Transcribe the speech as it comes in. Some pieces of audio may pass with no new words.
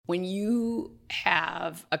When you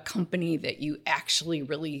have a company that you actually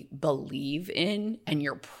really believe in and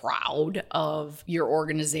you're proud of your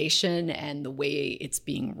organization and the way it's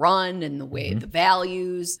being run and the way the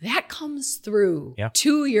values, that comes through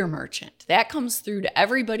to your merchant. That comes through to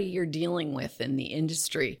everybody you're dealing with in the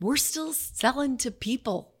industry. We're still selling to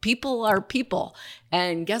people. People are people.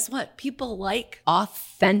 And guess what? People like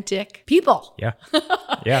authentic people. Yeah.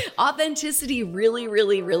 Yeah. Authenticity really,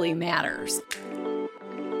 really, really matters.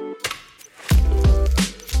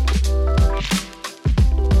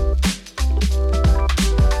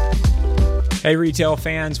 Hey, retail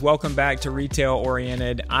fans, welcome back to Retail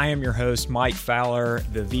Oriented. I am your host, Mike Fowler,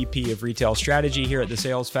 the VP of Retail Strategy here at the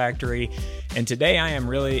Sales Factory. And today I am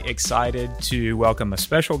really excited to welcome a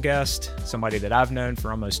special guest, somebody that I've known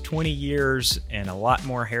for almost 20 years and a lot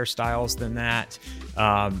more hairstyles than that.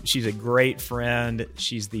 She's a great friend.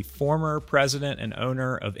 She's the former president and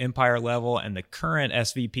owner of Empire Level and the current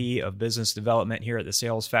SVP of Business Development here at the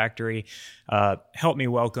Sales Factory. Help me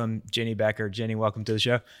welcome Jenni Becker. Jenni, welcome to the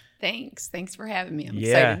show. Thanks for having me. I'm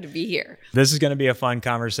excited to be here. This is going to be a fun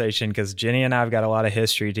conversation because Jenni and I have got a lot of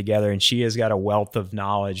history together, and she has got a wealth of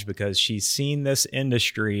knowledge because she's seen this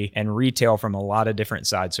industry and retail from a lot of different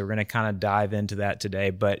sides. So we're going to kind of dive into that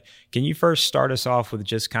today. But can you first start us off with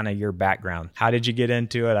just kind of your background? How did you get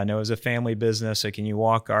into it? I know it was a family business. So can you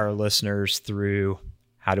walk our listeners through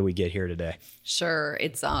how do we get here today? Sure.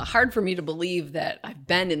 It's hard for me to believe that I've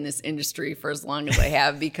been in this industry for as long as I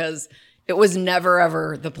have because it was never,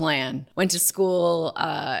 ever the plan. Went to school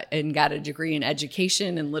and got a degree in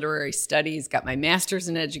education and literary studies, got my master's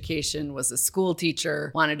in education, was a school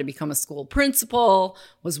teacher, wanted to become a school principal,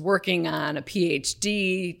 was working on a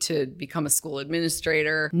PhD to become a school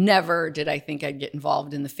administrator. Never did I think I'd get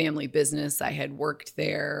involved in the family business. I had worked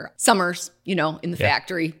there summers, in the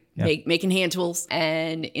factory. Making hand tools.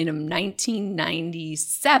 And in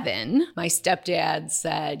 1997, my stepdad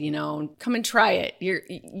said, come and try it.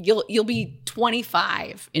 You'll be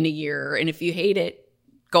 25 in a year. And if you hate it,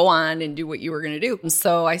 go on and do what you were going to do. And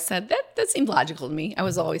so I said, that seemed logical to me. I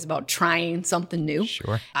was always about trying something new.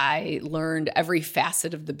 Sure. I learned every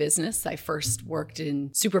facet of the business. I first worked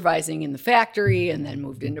in supervising in the factory and then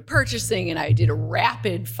moved into purchasing. And I did a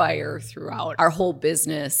rapid fire throughout our whole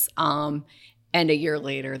business. And a year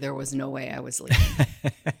later, there was no way I was leaving.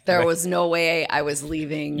 There was no way I was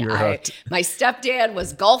leaving. My stepdad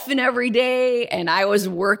was golfing every day, and I was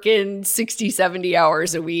working 60, 70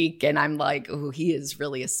 hours a week. And I'm like, oh, he is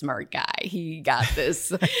really a smart guy. He got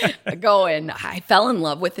this going. I fell in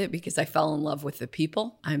love with it because I fell in love with the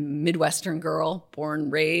people. I'm a Midwestern girl,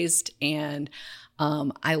 born, raised, and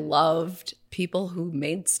I loved people who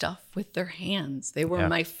made stuff with their hands. They were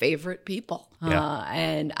my favorite people.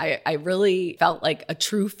 And I really felt like a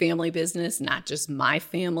true family business, not just my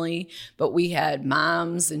family, but we had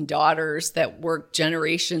moms and daughters that worked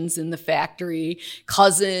generations in the factory,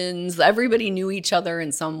 cousins, everybody knew each other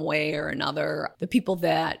in some way or another. The people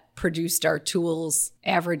that produced our tools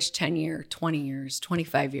average 10 years, 20 years,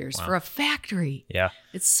 25 years for a factory. Yeah.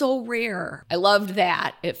 It's so rare. I loved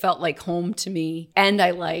that. It felt like home to me. And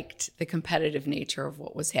I liked the competitive nature of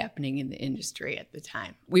what was happening in the industry at the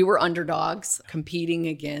time. We were underdogs competing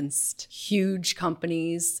against huge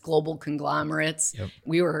companies, global conglomerates. Yep.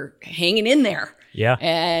 We were hanging in there. Yeah.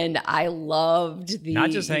 And I loved not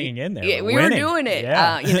just hanging in there. We were doing it.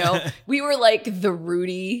 Yeah. We were like the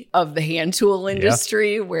Rudy of the hand tool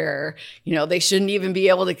industry where, they shouldn't even be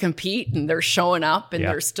able to compete and they're showing up and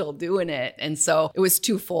they're still doing it. And so it was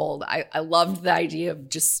twofold. I loved the idea of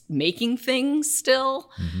just making things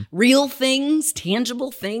still, real things,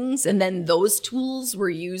 tangible things. And then those tools were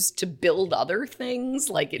used to build other things.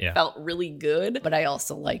 Like it felt really good, but I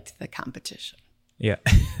also liked the competition. Yeah,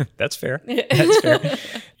 that's fair. That's fair.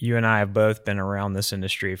 You and I have both been around this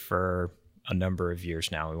industry for a number of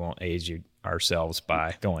years now. We won't age ourselves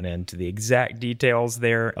by going into the exact details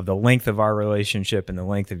there of the length of our relationship and the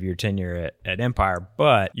length of your tenure at Empire,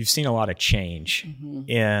 but you've seen a lot of change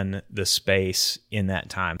in the space in that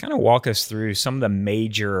time. Kind of walk us through some of the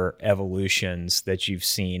major evolutions that you've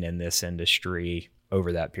seen in this industry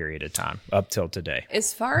over that period of time up till today.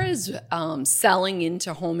 As far as selling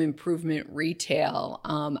into home improvement retail,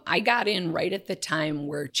 I got in right at the time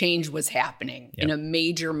where change was happening in a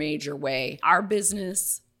major, major way. Our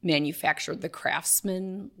business manufactured the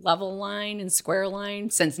Craftsman level line and square line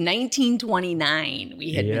since 1929.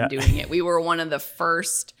 We had been doing it. We were one of the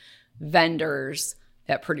first vendors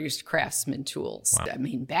that produced Craftsman tools. Wow. I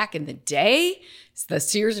mean, back in the day, the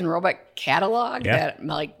Sears and Roebuck catalog that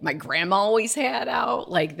my grandma always had out,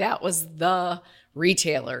 like that was the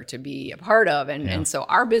retailer to be a part of. And so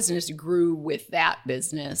our business grew with that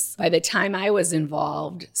business. By the time I was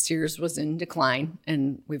involved, Sears was in decline,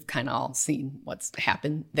 and we've kind of all seen what's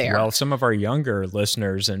happened there. Well, some of our younger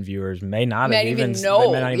listeners and viewers may not even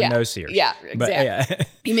know Sears. Yeah, exactly.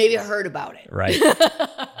 You maybe have heard about it. Right.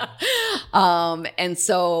 And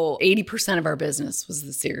so 80% of our business was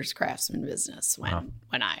the Sears Craftsman business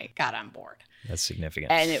when I got on board. That's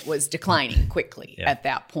significant. And it was declining quickly at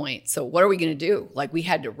that point. So what are we going to do? Like, we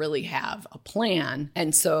had to really have a plan.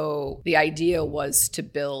 And so the idea was to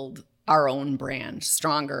build our own brand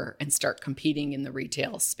stronger and start competing in the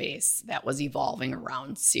retail space that was evolving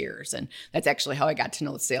around Sears. And that's actually how I got to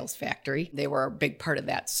know the Sales Factory. They were a big part of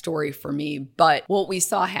that story for me. But what we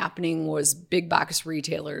saw happening was big box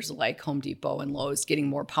retailers like Home Depot and Lowe's getting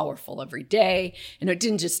more powerful every day. And it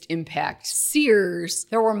didn't just impact Sears.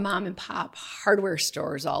 There were mom and pop hardware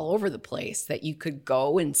stores all over the place that you could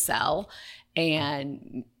go and sell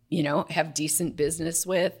and have decent business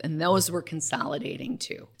with, and those were consolidating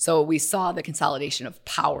too. So we saw the consolidation of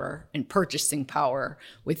power and purchasing power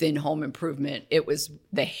within home improvement. It was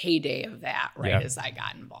the heyday of that, as I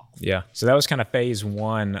got involved. Yeah. So that was kind of phase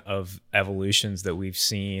one of evolutions that we've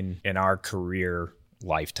seen in our career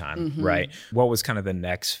lifetime, right? What was kind of the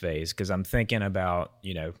next phase? Because I'm thinking about,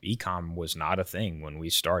 e-com was not a thing when we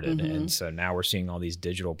started. And so now we're seeing all these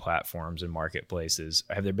digital platforms and marketplaces.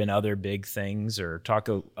 Have there been other big things, or talk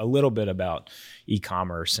a little bit about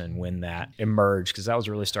e-commerce and when that emerged? Because that was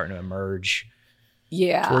really starting to emerge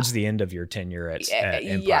towards the end of your tenure at Empire.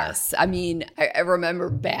 Yes. I mean, I remember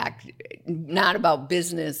back, not about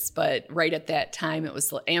business, but right at that time, it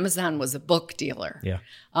was Amazon was a book dealer,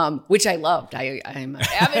 which I loved. I'm an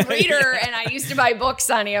avid reader, and I used to buy books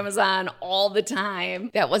on Amazon all the time.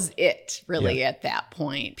 That was it, really, at that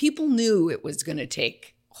point. People knew it was going to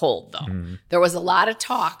take hold, though. There was a lot of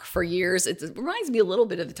talk for years. It reminds me a little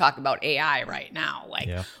bit of the talk about AI right now. Like,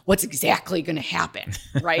 what's exactly going to happen,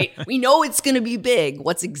 right? We know it's going to be big.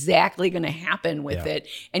 What's exactly going to happen with it?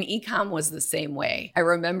 And e-com was the same way. I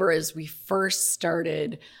remember as we first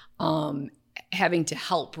started having to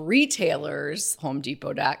help retailers,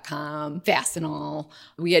 HomeDepot.com, Fastenal,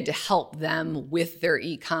 we had to help them with their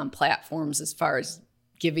e-com platforms as far as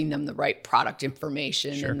giving them the right product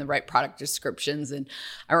information and the right product descriptions. And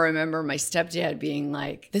I remember my stepdad being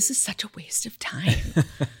like, this is such a waste of time.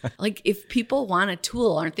 Like, if people want a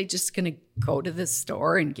tool, aren't they just going to go to the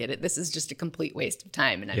store and get it? This is just a complete waste of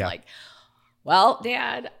time. And I'm like, well,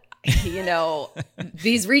 Dad,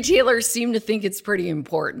 these retailers seem to think it's pretty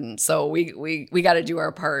important. So we got to do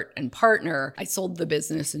our part and partner. I sold the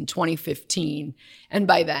business in 2015. And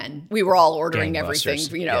by then we were all ordering everything,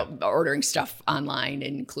 ordering stuff online,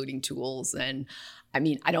 including tools. And I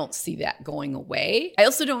mean, I don't see that going away. I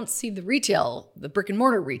also don't see the brick and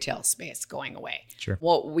mortar retail space going away. Sure.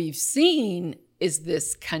 What we've seen is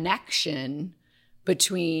this connection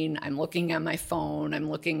between I'm looking on my phone, I'm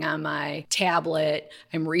looking on my tablet,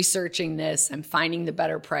 I'm researching this, I'm finding the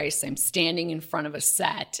better price, I'm standing in front of a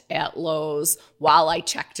set at Lowe's while I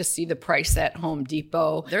check to see the price at Home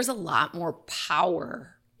Depot. There's a lot more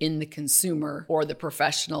power in the consumer or the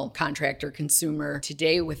professional contractor consumer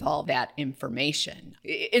today with all that information.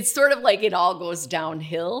 It's sort of like it all goes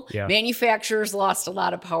downhill. Manufacturers lost a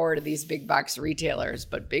lot of power to these big box retailers,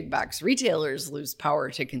 but big box retailers lose power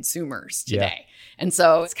to consumers today. And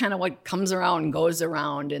so it's kind of what comes around and goes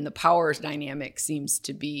around, and the power dynamic seems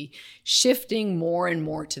to be shifting more and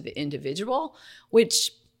more to the individual,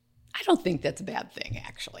 which I don't think that's a bad thing,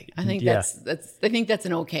 actually. I think that's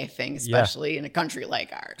an okay thing, especially in a country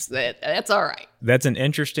like ours. That's all right. That's an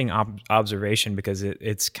interesting observation, because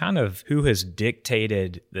it's kind of who has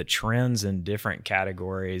dictated the trends in different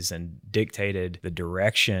categories and dictated the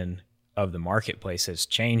direction of the marketplace has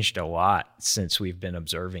changed a lot since we've been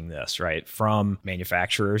observing this, right? From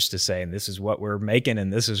manufacturers to saying, this is what we're making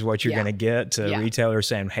and this is what you're going to get, to retailers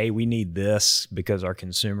saying, hey, we need this because our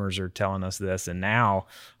consumers are telling us this. And now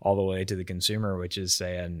all the way to the consumer, which is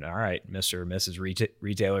saying, all right, Mr. or Mrs.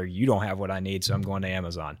 Retailer, you don't have what I need, so I'm going to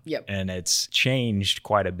Amazon. And it's changed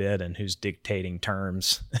quite a bit in who's dictating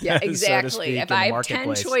terms. Yeah, exactly. So to speak, if I have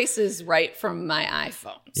 10 choices right from my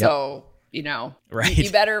iPhone. So you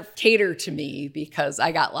better cater to me because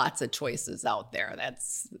I got lots of choices out there.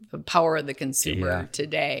 That's the power of the consumer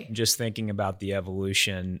today. Just thinking about the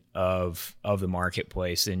evolution of the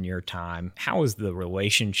marketplace in your time, how has the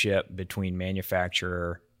relationship between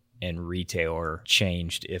manufacturer and retailer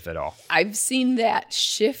changed, if at all? I've seen that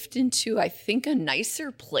shift into, I think, a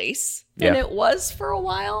nicer place than it was for a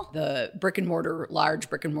while. The large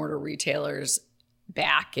brick and mortar retailers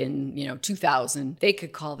back in 2000, they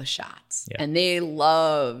could call the shots. Yeah. And they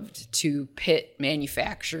loved to pit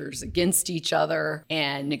manufacturers against each other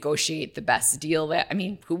and negotiate the best deal.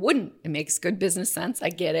 Who wouldn't? It makes good business sense. I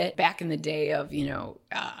get it. Back in the day of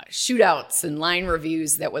shootouts and line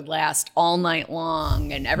reviews that would last all night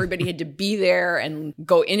long, and everybody had to be there and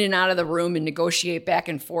go in and out of the room and negotiate back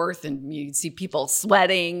and forth, and you'd see people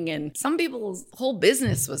sweating, and some people's whole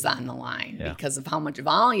business was on the line because of how much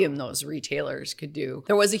volume those retailers could do.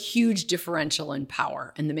 There was a huge differential in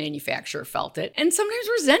power, and the manufacturer felt it and sometimes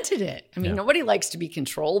resented it. Nobody likes to be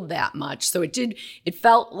controlled that much. So it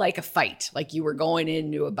felt like a fight, like you were going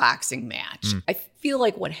into a boxing match. I feel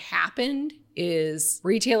like what happened is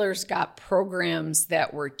retailers got programs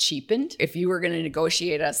that were cheapened. If you were going to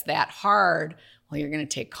negotiate us that hard, well, you're going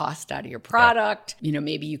to take cost out of your product.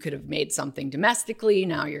 Maybe you could have made something domestically.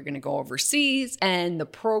 Now you're going to go overseas. And the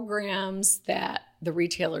programs that the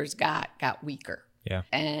retailers got weaker. Yeah.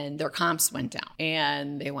 And their comps went down.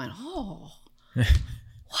 And they went, oh, what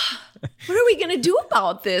are we going to do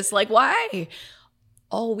about this? Like, why?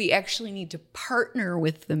 Oh, we actually need to partner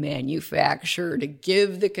with the manufacturer to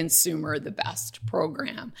give the consumer the best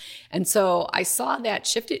program. And so I saw that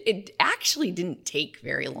shift. It actually didn't take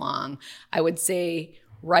very long. I would say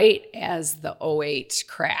right as the 2008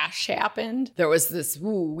 crash happened, there was this,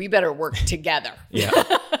 we better work together.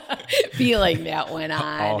 Feeling that went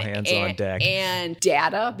on. All hands on deck. And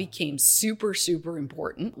data became super, super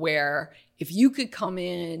important, where if you could come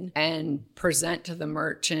in and present to the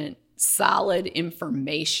merchant solid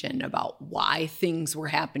information about why things were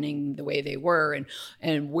happening the way they were,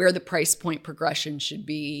 and where the price point progression should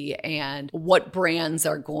be, and what brands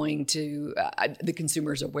are going to the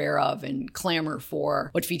consumers aware of and clamor for,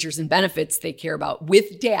 what features and benefits they care about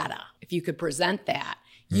with data. If you could present that,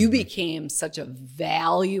 you became such a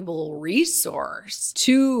valuable resource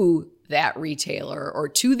to that retailer or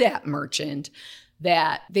to that merchant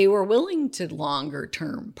that they were willing to longer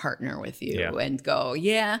term partner with you and go,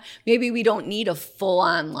 maybe we don't need a full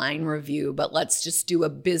online review, but let's just do a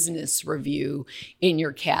business review in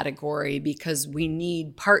your category because we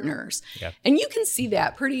need partners. And you can see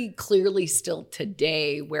that pretty clearly still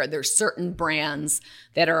today, where there's certain brands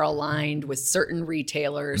that are aligned with certain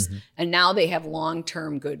retailers, and now they have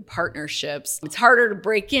long-term good partnerships. It's harder to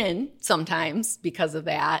break in sometimes because of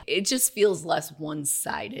that. It just feels less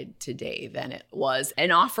one-sided today than it was,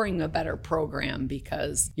 and offering a better program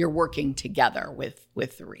because you're working together with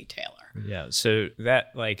the retailer. Yeah. So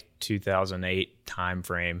that 2008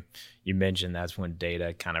 timeframe, you mentioned that's when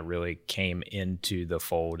data kind of really came into the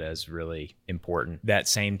fold as really important. That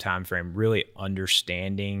same timeframe, really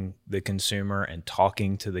understanding the consumer and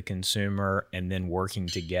talking to the consumer and then working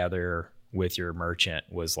together with your merchant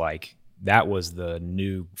that was the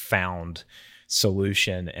newfound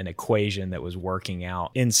solution and equation that was working out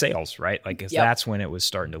in sales, right? That's when it was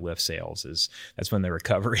starting to lift sales. That's when the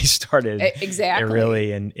recovery started. Exactly.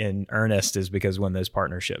 Really in earnest, is because when those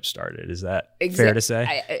partnerships started. Is that fair to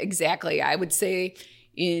say? Exactly. I would say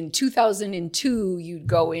in 2002, you'd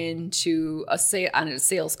go into on a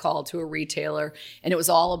sales call to a retailer, and it was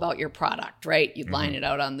all about your product, right? You'd line it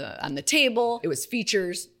out on the table. It was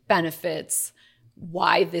features, benefits,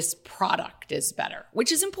 why this product is better,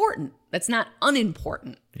 which is important. That's not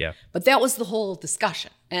unimportant. Yeah. But that was the whole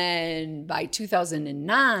discussion. And by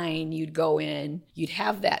 2009, you'd go in, you'd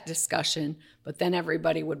have that discussion, but then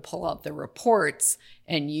everybody would pull out the reports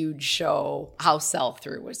and you'd show how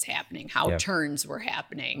sell-through was happening, how turns were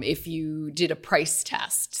happening. If you did a price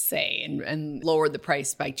test, say, and lowered the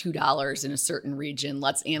price by $2 in a certain region,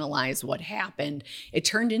 let's analyze what happened. It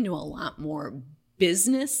turned into a lot more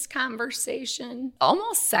business conversation,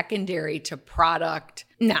 almost secondary to product.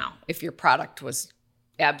 Now, if your product was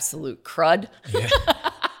absolute crud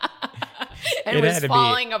and it was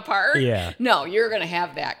falling apart, no, you're going to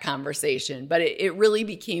have that conversation. But it really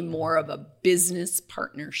became more of a business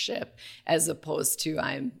partnership as opposed to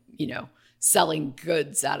I'm, selling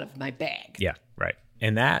goods out of my bag. Yeah, right.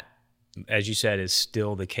 And that, as you said, is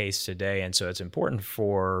still the case today. And so it's important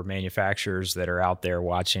for manufacturers that are out there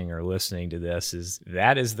watching or listening to this, is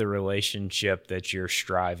the relationship that you're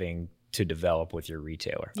striving to develop with your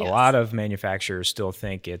retailer. Yes. A lot of manufacturers still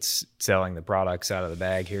think it's selling the products out of the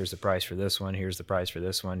bag. Here's the price for this one. Here's the price for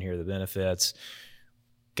this one. Here are the benefits.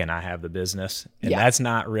 Can I have the business? And that's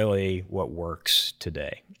not really what works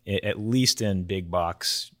today, at least in big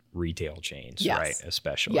box retail chains, Yes. right?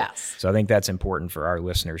 Especially. Yes. So I think that's important for our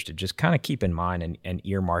listeners to just kind of keep in mind and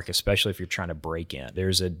earmark, especially if you're trying to break in.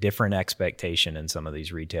 There's a different expectation in some of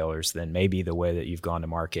these retailers than maybe the way that you've gone to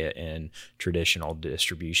market in traditional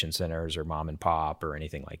distribution centers or mom and pop or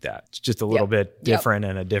anything like that. It's just a little bit different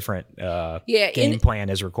and a different game plan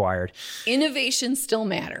is required. Innovation still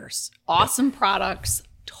matters. Awesome products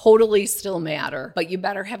totally still matter, but you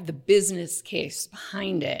better have the business case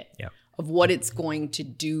behind it. Of what it's going to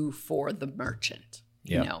do for the merchant.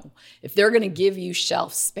 You know, if they're going to give you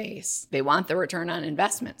shelf space, they want the return on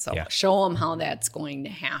investment. So show them how that's going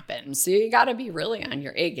to happen. So you got to be really on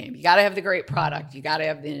your A game. You got to have the great product. You got to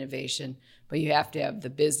have the innovation, but you have to have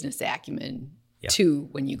the business acumen too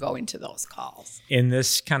when you go into those calls. In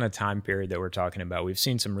this kind of time period that we're talking about, we've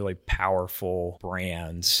seen some really powerful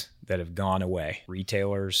brands that have gone away.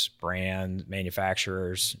 Retailers, brands,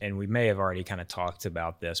 manufacturers, and we may have already kind of talked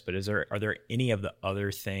about this, but are there any of the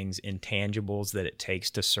other things, intangibles that it takes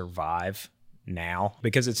to survive now?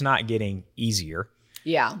 Because it's not getting easier.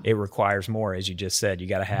 Yeah. It requires more, as you just said. You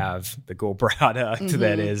got to have the cool product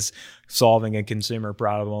that is solving a consumer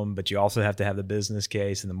problem, but you also have to have the business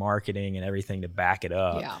case and the marketing and everything to back it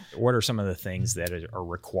up. Yeah. What are some of the things that are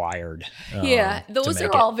required? Those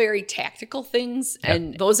are all very tactical things,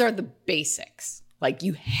 and those are the basics. Like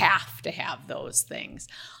you have to have those things.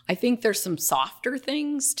 I think there's some softer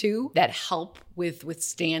things too that help with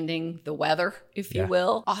withstanding the weather, if you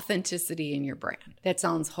will. Authenticity in your brand. That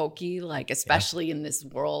sounds hokey, like especially in this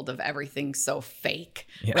world of everything so fake,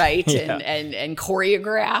 right? And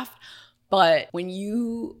choreographed. But when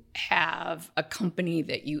you have a company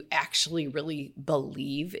that you actually really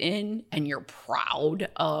believe in and you're proud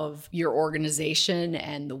of your organization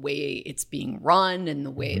and the way it's being run and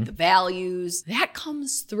the way the values, that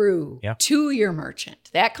comes through to your merchant.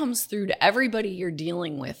 That comes through to everybody you're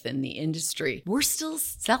dealing with in the industry. We're still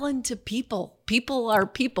selling to people. People are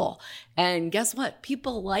people. And guess what?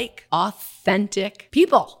 People like authentic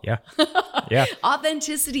people.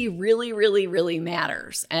 Authenticity really, really, really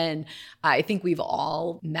matters. And I think we've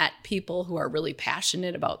all met people who are really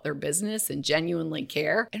passionate about their business and genuinely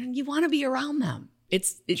care, and you want to be around them.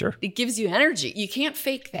 It gives you energy. You can't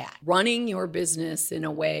fake that. Running your business in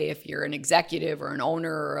a way, if you're an executive or an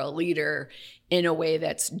owner or a leader, in a way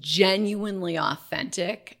that's genuinely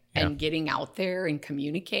authentic and getting out there and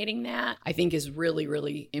communicating that, I think is really,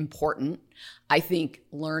 really important. I think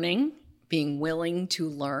being willing to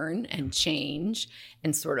learn and change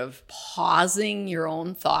and sort of pausing your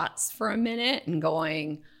own thoughts for a minute and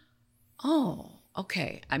going, oh,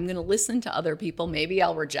 okay, I'm going to listen to other people. Maybe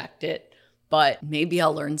I'll reject it, but maybe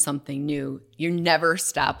I'll learn something new. You never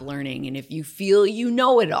stop learning. And if you feel you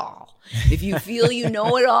know it all, if you feel you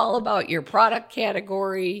know it all about your product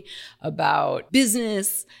category, about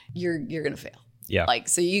business, you're going to fail.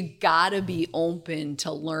 So you got to be open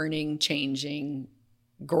to learning, changing,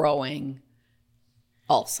 growing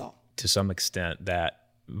also. To some extent, that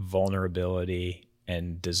vulnerability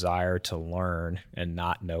and desire to learn and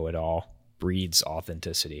not know it all breeds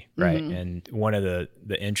authenticity, right? And one of the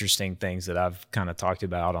interesting things that I've kind of talked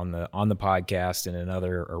about on the podcast and in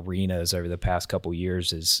other arenas over the past couple of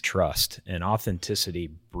years is trust. And authenticity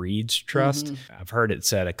breeds trust. I've heard it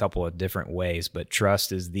said a couple of different ways, but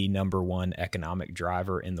trust is the number one economic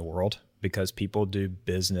driver in the world, because people do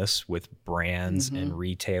business with brands and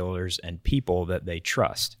retailers and people that they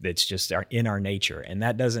trust. It's just in our nature. And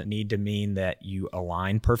that doesn't need to mean that you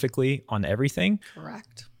align perfectly on everything.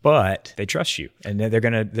 Correct. But they trust you, and they're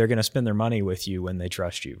gonna spend their money with you when they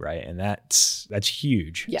trust you, right? And that's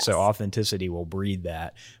huge. So authenticity will breed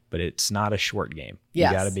that, but it's not a short game. You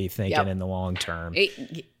got to be thinking in the long term.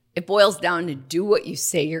 It boils down to do what you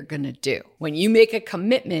say you're going to do. When you make a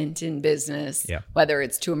commitment in business, whether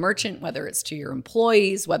it's to a merchant, whether it's to your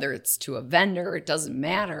employees, whether it's to a vendor, it doesn't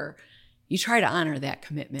matter. You try to honor that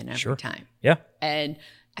commitment every time. And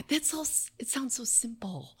it sounds so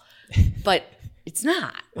simple, but it's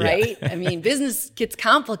not, right? I mean, business gets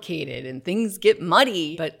complicated and things get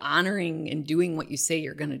muddy, but honoring and doing what you say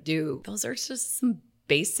you're going to do, those are just some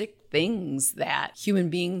basic things that human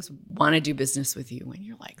beings want to do business with you when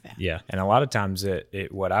you're like that. And a lot of times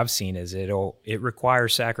what I've seen is it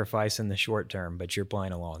requires sacrifice in the short term, but you're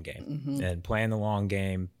playing a long game. And playing the long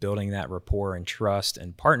game, building that rapport and trust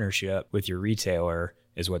and partnership with your retailer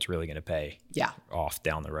is what's really going to pay off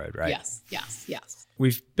down the road, right? Yes.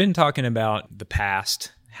 We've been talking about the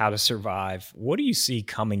past, how to survive. What do you see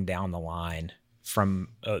coming down the line from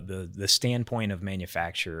the standpoint of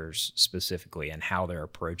manufacturers specifically, and how they're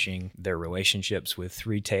approaching their relationships with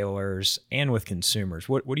retailers and with consumers?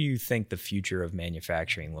 What do you think the future of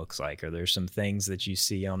manufacturing looks like? Are there some things that you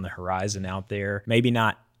see on the horizon out there? Maybe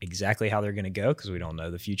not exactly how they're going to go because we don't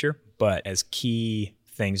know the future, but as key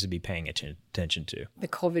things to be paying attention to. The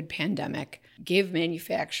COVID pandemic gave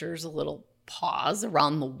manufacturers a little pause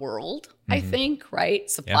around the world, I think, right?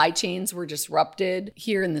 Supply chains were disrupted.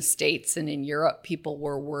 Here in the States and in Europe, people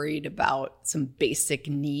were worried about some basic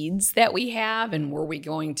needs that we have, and were we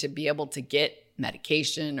going to be able to get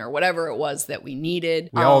medication or whatever it was that we needed.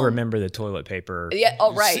 We all remember the toilet paper. Yeah.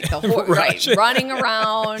 Oh, right. The whole, right. Running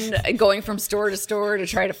around, going from store to store to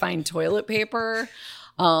try to find toilet paper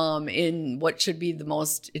in what should be the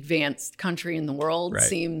most advanced country in the world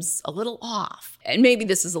seems a little off. And maybe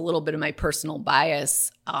this is a little bit of my personal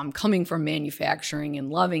bias coming from manufacturing and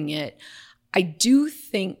loving it. I do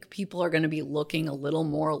think people are going to be looking a little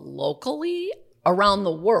more locally around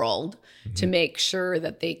the world to make sure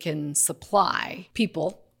that they can supply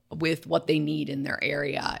people with what they need in their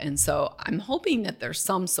area. And so I'm hoping that there's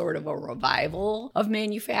some sort of a revival of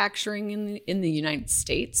manufacturing in the United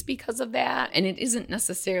States because of that. And it isn't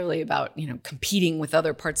necessarily about, competing with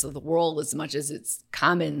other parts of the world as much as it's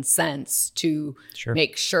common sense to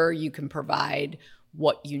make sure you can provide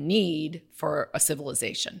what you need for a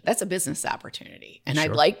civilization. That's a business opportunity. And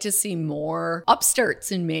I'd like to see more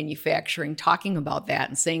upstarts in manufacturing talking about that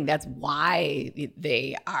and saying that's why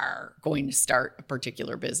they are going to start a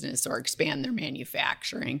particular business or expand their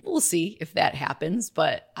manufacturing. We'll see if that happens,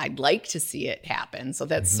 but I'd like to see it happen. So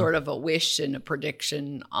that's sort of a wish and a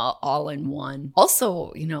prediction all in one.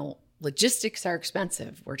 Also, logistics are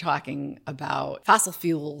expensive. We're talking about fossil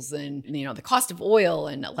fuels and, the cost of oil,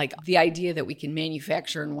 and like the idea that we can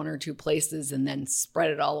manufacture in one or two places and then spread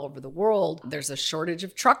it all over the world. There's a shortage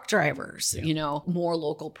of truck drivers. More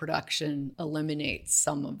local production eliminates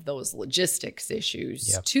some of those logistics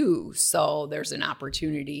issues too. So there's an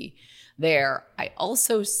opportunity there. I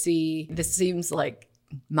also see, this seems like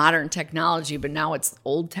modern technology, but now it's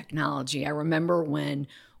old technology. I remember when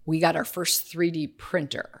we got our first 3D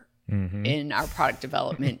printer in our product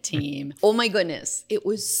development team. Oh my goodness. It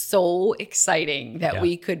was so exciting that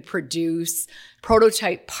we could produce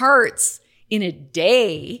prototype parts in a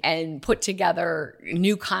day and put together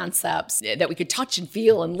new concepts that we could touch and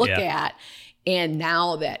feel and look at. And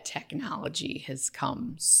now that technology has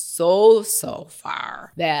come so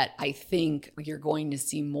far that I think you're going to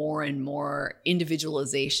see more and more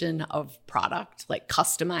individualization of product, like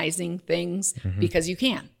customizing things, because you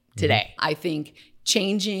can today. I think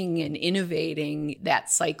changing and innovating, that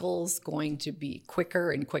cycle's going to be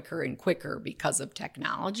quicker and quicker and quicker because of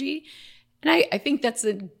technology. And I think that's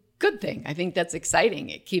a good thing. I think that's exciting.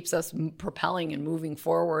 It keeps us propelling and moving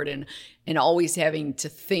forward and always having to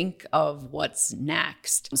think of what's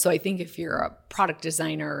next. So I think if you're a product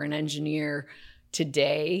designer or an engineer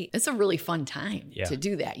today, it's a really fun time to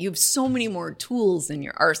do that. You have so many more tools in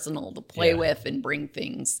your arsenal to play with and bring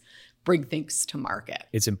things to market.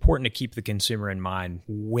 It's important to keep the consumer in mind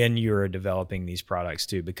when you're developing these products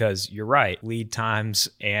too, because you're right, lead times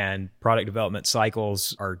and product development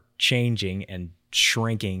cycles are changing and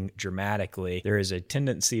shrinking dramatically. There is a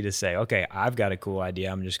tendency to say, okay, I've got a cool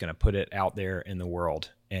idea. I'm just going to put it out there in the world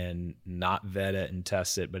and not vet it and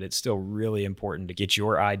test it. But it's still really important to get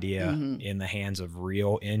your idea in the hands of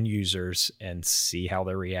real end users and see how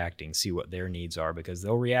they're reacting, see what their needs are, because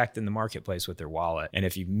they'll react in the marketplace with their wallet. And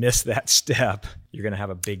if you miss that step, you're going to have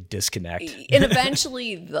a big disconnect. And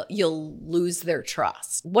eventually you'll lose their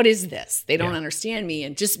trust. What is this? They don't understand me.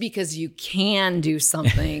 And just because you can do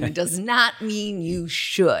something does not mean you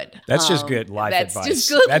should. That's just good life advice. Just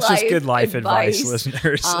good life advice,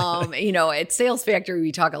 listeners. At Sales Factory,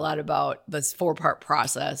 we talk a lot about this 4-part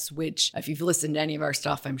process, which if you've listened to any of our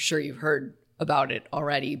stuff, I'm sure you've heard about it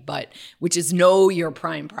already, but which is know your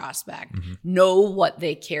prime prospect, know what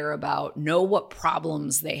they care about, know what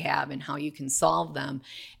problems they have and how you can solve them.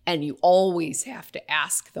 And you always have to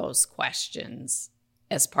ask those questions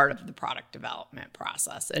as part of the product development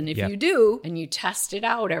process. And if you do, and you test it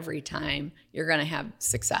out every time, you're going to have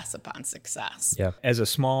success upon success. Yeah. As a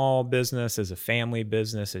small business, as a family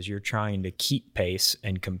business, as you're trying to keep pace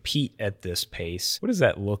and compete at this pace, what does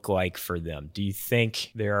that look like for them? Do you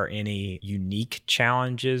think there are any unique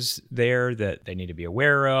challenges there that they need to be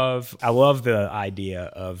aware of? I love the idea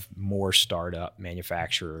of more startup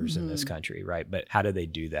manufacturers in this country, right? But how do they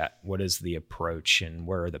do that? What is the approach and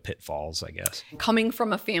where are the pitfalls, I guess? Coming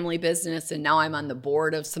from a family business, and now I'm on the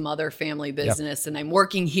board of some other family business, and I'm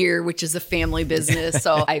working here, which is a family business.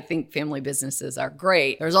 So I think family businesses are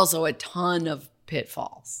great. There's also a ton of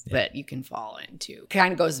pitfalls that you can fall into.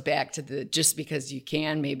 Kind of goes back to the just because you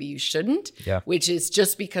can, maybe you shouldn't, which is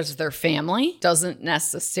just because they're family doesn't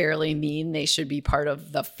necessarily mean they should be part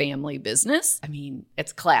of the family business. I mean,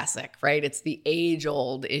 it's classic, right? It's the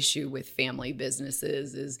age-old issue with family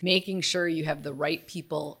businesses is making sure you have the right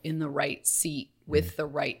people in the right seat with the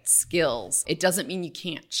right skills. It doesn't mean you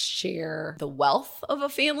can't share the wealth of a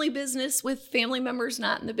family business with family members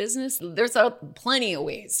not in the business. There's plenty of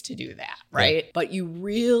ways to do that, right? Yeah. But you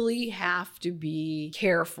really have to be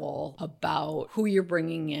careful about who you're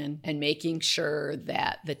bringing in and making sure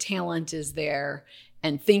that the talent is there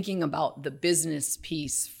and thinking about the business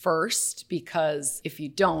piece first, because if you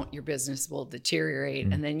don't, your business will deteriorate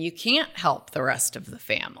and then you can't help the rest of the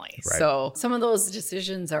family. Right. So some of those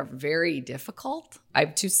decisions are very difficult. I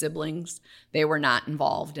have 2 siblings. They were not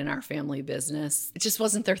involved in our family business. It just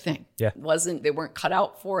wasn't their thing. Yeah. They weren't cut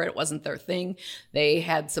out for it. It wasn't their thing. They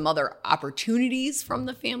had some other opportunities from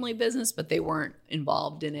the family business, but they weren't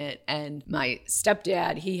involved in it. And my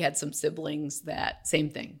stepdad, he had some siblings that same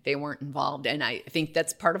thing. They weren't involved. And I think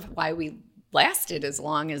that's part of why we lasted as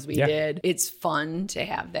long as we did. It's fun to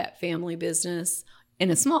have that family business. And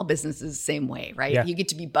a small business is the same way, right? Yeah. You get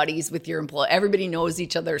to be buddies with your employee. Everybody knows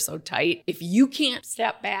each other so tight. If you can't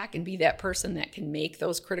step back and be that person that can make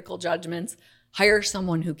those critical judgments, hire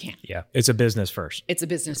someone who can. Yeah. It's a business first. It's a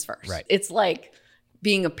business first. Right. It's like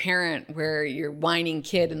being a parent where you're whining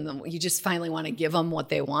kid and you just finally want to give them what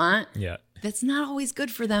they want. Yeah. That's not always good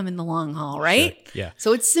for them in the long haul, right? Sure. Yeah.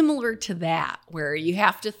 So it's similar to that, where you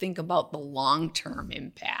have to think about the long-term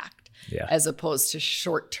impact as opposed to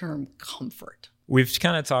short-term comfort. We've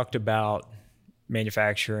kind of talked about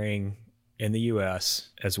manufacturing in the U.S.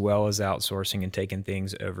 as well as outsourcing and taking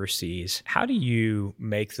things overseas. How do you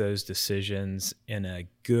make those decisions in a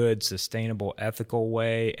good, sustainable, ethical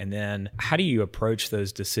way? And then how do you approach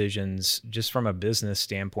those decisions just from a business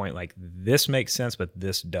standpoint? Like, this makes sense, but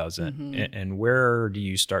this doesn't. Mm-hmm. And where do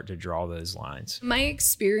you start to draw those lines? My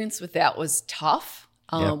experience with that was tough.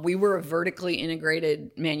 We were a vertically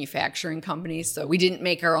integrated manufacturing company, so we didn't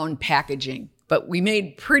make our own packaging. But we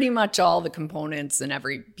made pretty much all the components in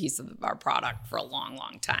every piece of our product for a long,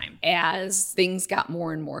 long time. As things got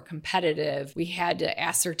more and more competitive, we had to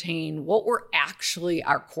ascertain what were actually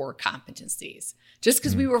our core competencies. Just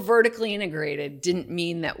because we were vertically integrated didn't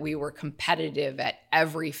mean that we were competitive at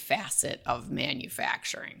every facet of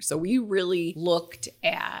manufacturing. So we really looked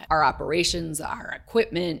at our operations, our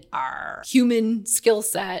equipment, our human skill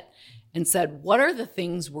set, and said, what are the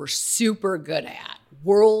things we're super good at?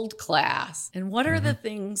 World class, and what are the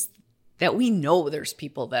things that we know there's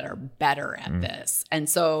people that are better at this? And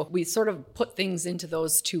so we sort of put things into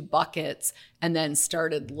those 2 buckets and then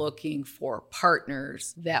started looking for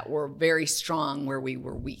partners that were very strong where we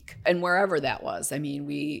were weak. And wherever that was. I mean,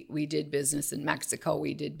 we did business in Mexico,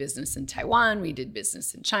 we did business in Taiwan, we did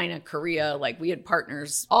business in China, Korea. Like, we had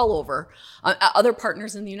partners all over, other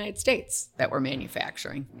partners in the United States that were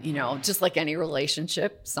manufacturing. You know, just like any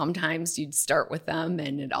relationship, sometimes you'd start with them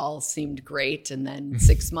and it all seemed great. And then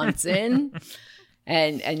 6 months in,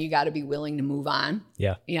 and you got to be willing to move on.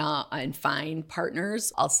 Yeah, and find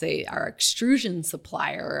partners. I'll say our extrusion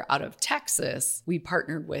supplier out of Texas, we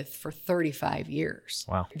partnered with for 35 years.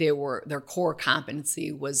 Wow. Their core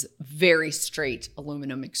competency was very straight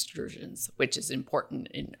aluminum extrusions, which is important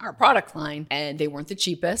in our product line. And they weren't the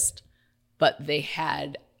cheapest, but they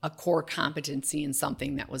had a core competency in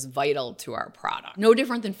something that was vital to our product. No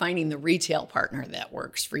different than finding the retail partner that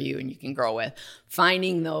works for you and you can grow with.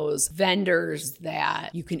 Finding those vendors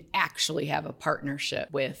that you can actually have a partnership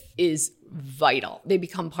with is vital. They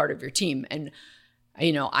become part of your team. And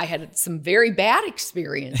you know, I had some very bad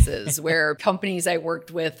experiences where companies I worked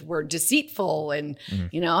with were deceitful and,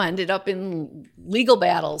 you know, ended up in legal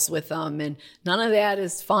battles with them. And none of that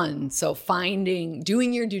is fun. So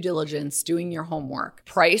doing your due diligence, doing your homework.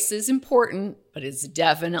 Price is important, but it's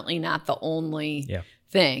definitely not the only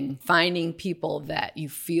thing. Finding people that you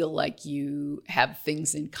feel like you have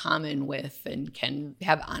things in common with and can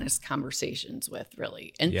have honest conversations with,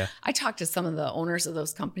 really. And I talk to some of the owners of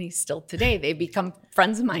those companies still today. They become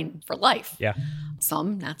friends of mine for life. Yeah.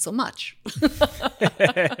 Some, not so much.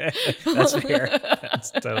 That's fair.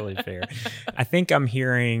 That's totally fair. I think I'm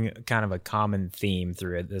hearing kind of a common theme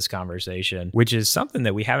through this conversation, which is something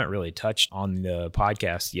that we haven't really touched on the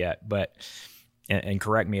podcast yet, but and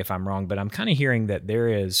correct me if I'm wrong, but I'm kind of hearing that there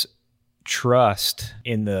is trust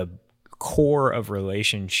in the core of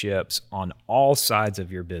relationships on all sides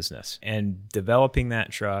of your business, and developing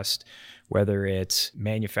that trust, whether it's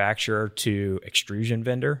manufacturer to extrusion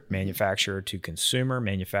vendor, manufacturer to consumer,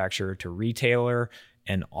 manufacturer to retailer,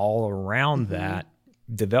 and all around that,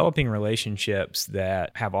 developing relationships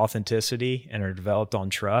that have authenticity and are developed on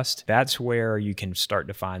trust, that's where you can start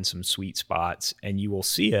to find some sweet spots, and you will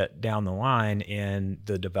see it down the line in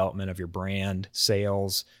the development of your brand,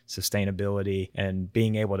 sales, sustainability, and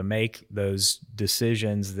being able to make those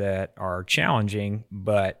decisions that are challenging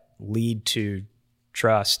but lead to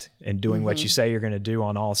trust and doing what you say you're going to do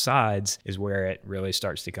on all sides is where it really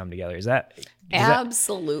starts to come together. Is that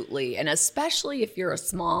Absolutely. And especially if you're a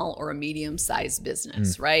small or a medium-sized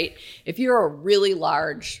business, right? If you're a really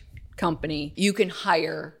large company, you can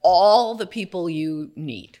hire all the people you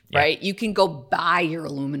need, right? You can go buy your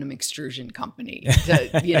aluminum extrusion company,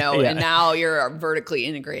 and now you're vertically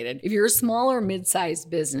integrated. If you're a small or mid-sized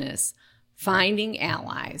business, finding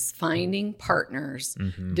allies, finding partners,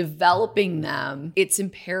 developing them, it's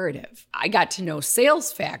imperative. I got to know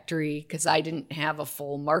Sales Factory because I didn't have a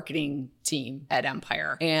full marketing team at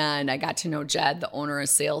Empire. And I got to know Jed, the owner of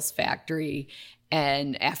Sales Factory.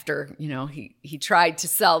 And after, he tried to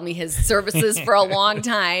sell me his services for a long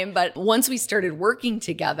time. But once we started working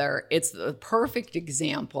together, it's the perfect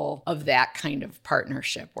example of that kind of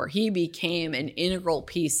partnership where he became an integral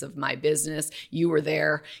piece of my business. You were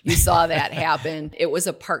there. You saw that happen. It was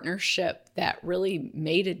a partnership that really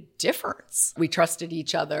made a difference. We trusted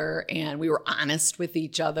each other and we were honest with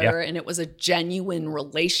each other, and it was a genuine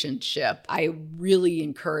relationship. I really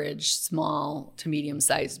encourage small to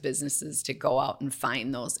medium-sized businesses to go out and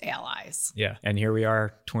find those allies. Yeah. And here we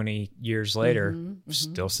are 20 years later,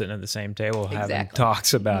 still sitting at the same table having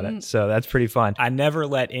talks about it. So that's pretty fun. I never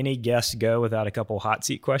let any guest go without a couple hot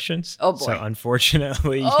seat questions. Oh boy. So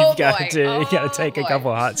unfortunately, you've got to take a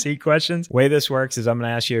couple hot seat questions. The way this works is I'm going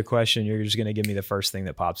to ask you a question. You're just going to give me the first thing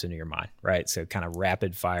that pops into your mind, right? So kind of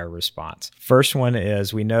rapid fire response. First one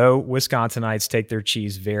is, we know Wisconsinites take their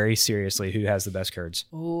cheese very seriously. Who has the best curds?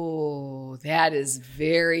 Oh, that is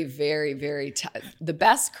very, very, very tough. The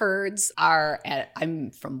best curds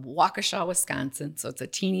I'm from Waukesha, Wisconsin. So it's a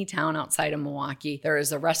teeny town outside of Milwaukee. There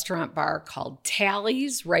is a restaurant bar called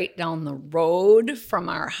Tally's right down the road from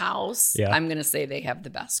our house. Yeah. I'm going to say they have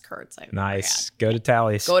the best curds I've ever had. Go to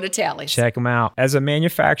Tally's. Go to Tally's. Check them out. As a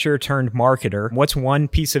manufacturer turned marketer, what's one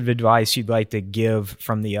piece of advice you'd like to give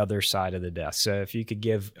from the other side of the desk? So if you could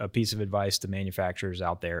give a piece of advice to manufacturers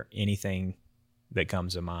out there, anything that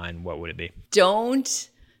comes to mind, what would it be? Don't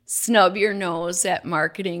snub your nose at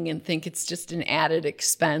marketing and think it's just an added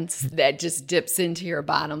expense that just dips into your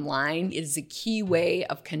bottom line. It is a key way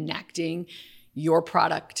of connecting your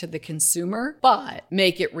product to the consumer, but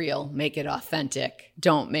make it real, make it authentic.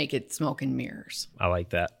 Don't make it smoke and mirrors. I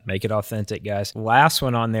like that. Make it authentic, guys. Last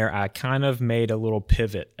one on there, I kind of made a little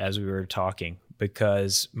pivot as we were talking,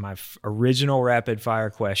 because my original rapid fire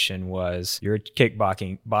question was, you're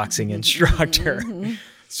a boxing instructor.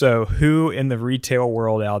 So who in the retail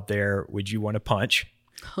world out there would you want to punch?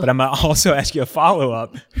 But I'm going to also ask you a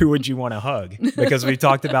follow-up. Who would you want to hug? Because we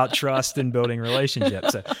talked about trust and building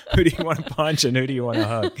relationships. So who do you want to punch and who do you want to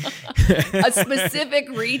hug? A specific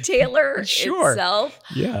retailer itself?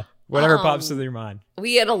 Yeah. Whatever pops to your mind.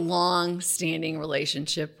 We had a long-standing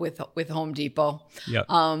relationship with Home Depot. Yep.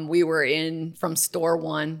 We were in from store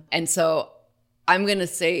one. And so I'm going to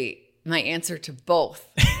say my answer to both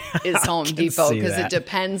is Home Depot, because it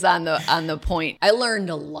depends on the point. I learned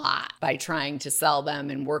a lot by trying to sell them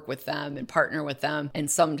and work with them and partner with them. And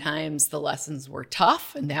sometimes the lessons were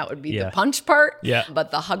tough, and that would be the punch part. Yeah.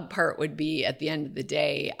 But the hug part would be, at the end of the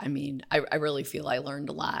day, I mean, I really feel I learned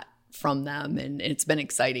a lot from them, and it's been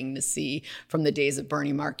exciting to see from the days of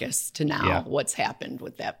Bernie Marcus to now what's happened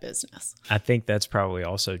with that business. I think that's probably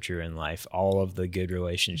also true in life. All of the good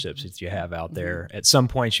relationships that you have out there, at some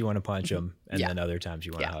points you want to punch them, and then other times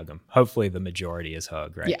you want to hug them. Hopefully the majority is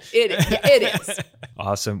hug, right? Yeah, it is.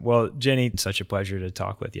 Awesome. Well, Jenni, such a pleasure to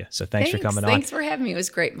talk with you. So thanks for coming on. Thanks for having me. It was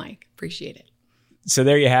great, Mike. Appreciate it. So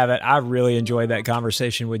there you have it. I really enjoyed that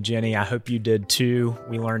conversation with Jenni. I hope you did too.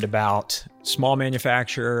 We learned about small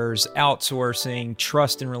manufacturers, outsourcing,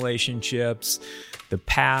 trust in relationships, the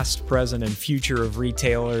past, present, and future of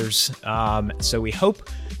retailers. So we hope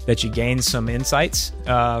that you gained some insights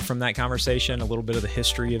from that conversation, a little bit of the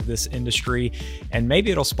history of this industry, and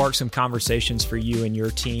maybe it'll spark some conversations for you and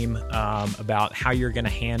your team about how you're going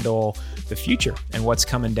to handle the future and what's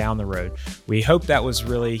coming down the road. We hope that was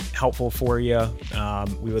really helpful for you.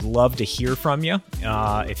 We would love to hear from you.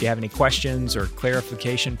 If you have any questions or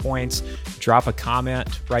clarification points, drop a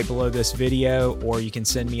comment right below this video, or you can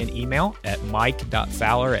send me an email at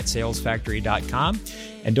mike.fowler@salesfactory.com.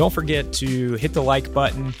 And don't forget to hit the like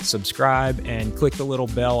button, subscribe, and click the little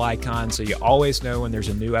bell icon so you always know when there's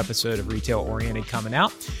a new episode of Retail Oriented coming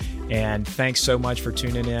out. And thanks so much for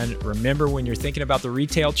tuning in. Remember, when you're thinking about the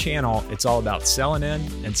retail channel, it's all about selling in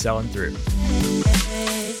and selling through.